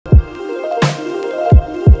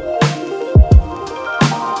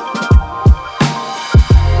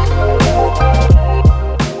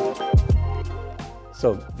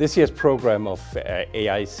So this year's program of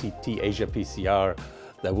AICT-AsiaPCR,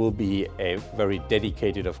 there will be a very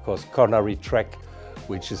dedicated, of course, coronary track,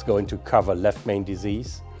 which is going to cover left main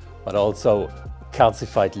disease, but also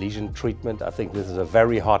calcified lesion treatment. I think this is a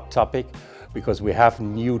very hot topic because we have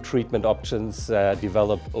new treatment options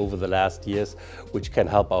developed over the last years, which can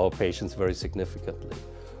help our patients very significantly.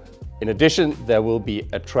 In addition, there will be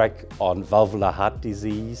a track on valvular heart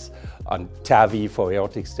disease, on TAVI for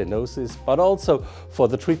aortic stenosis, but also for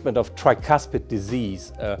the treatment of tricuspid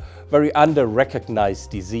disease, a very under-recognized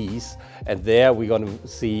disease. And there we're going to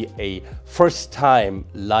see a first-time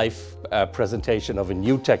live presentation of a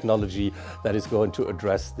new technology that is going to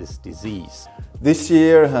address this disease. This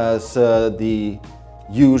year has the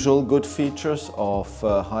usual good features of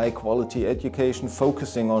high-quality education,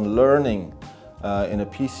 focusing on learning in a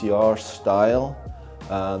PCR style.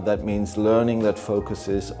 That means learning that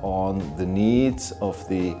focuses on the needs of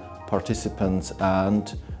the participants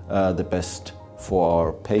and the best for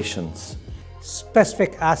our patients.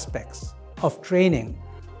 Specific aspects of training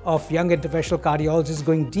of young interventional cardiologists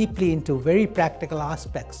going deeply into very practical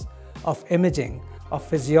aspects of imaging, of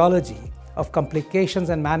physiology, of complications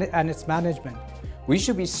and its management. We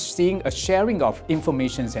should be seeing a sharing of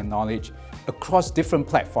information and knowledge across different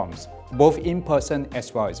platforms, both in person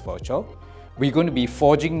as well as virtual. We're going to be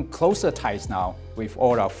forging closer ties now with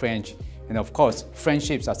all our friends, and of course,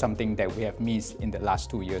 friendships are something that we have missed in the last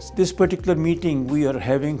 2 years. This particular meeting, we are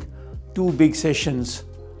having two big sessions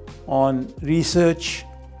on research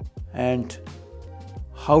and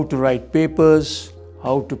how to write papers,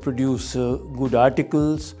 how to produce good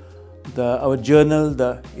articles. Our journal,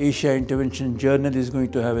 the Asia Intervention Journal, is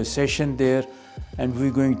going to have a session there, and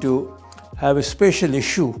we're going to have a special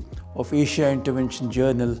issue of Asia Intervention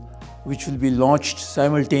Journal, which will be launched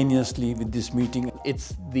simultaneously with this meeting.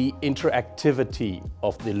 It's the interactivity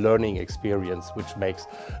of the learning experience which makes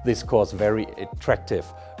this course very attractive,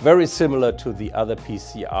 very similar to the other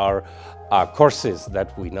PCR courses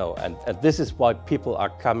that we know. And this is why people are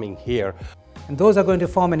coming here. And those are going to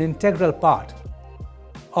form an integral part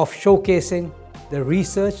of showcasing the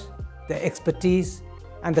research, the expertise,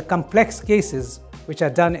 and the complex cases which are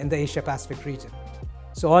done in the Asia-Pacific region.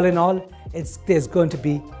 So all in all, there's going to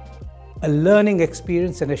be a learning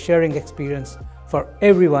experience and a sharing experience for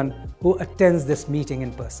everyone who attends this meeting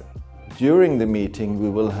in person. During the meeting, we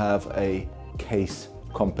will have a case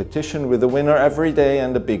competition with a winner every day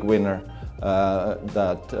and a big winner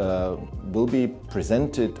that will be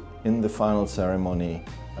presented in the final ceremony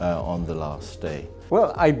on the last day.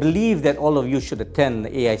 Well, I believe that all of you should attend the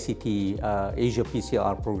AICT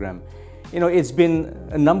Asia-PCR program. You know, it's been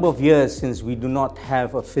a number of years since we do not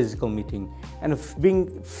have a physical meeting, and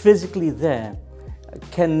being physically there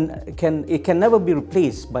can never be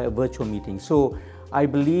replaced by a virtual meeting. So I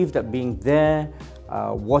believe that being there,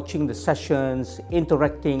 watching the sessions,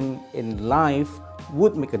 interacting in live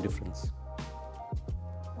would make a difference.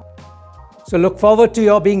 So look forward to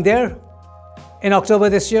your being there in October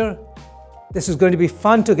this year. This is going to be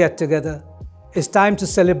fun to get together. It's time to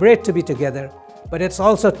celebrate to be together, but it's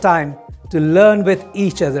also time to learn with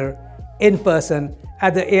each other in person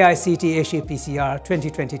at the AICT-AsiaPCR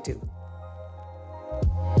 2022.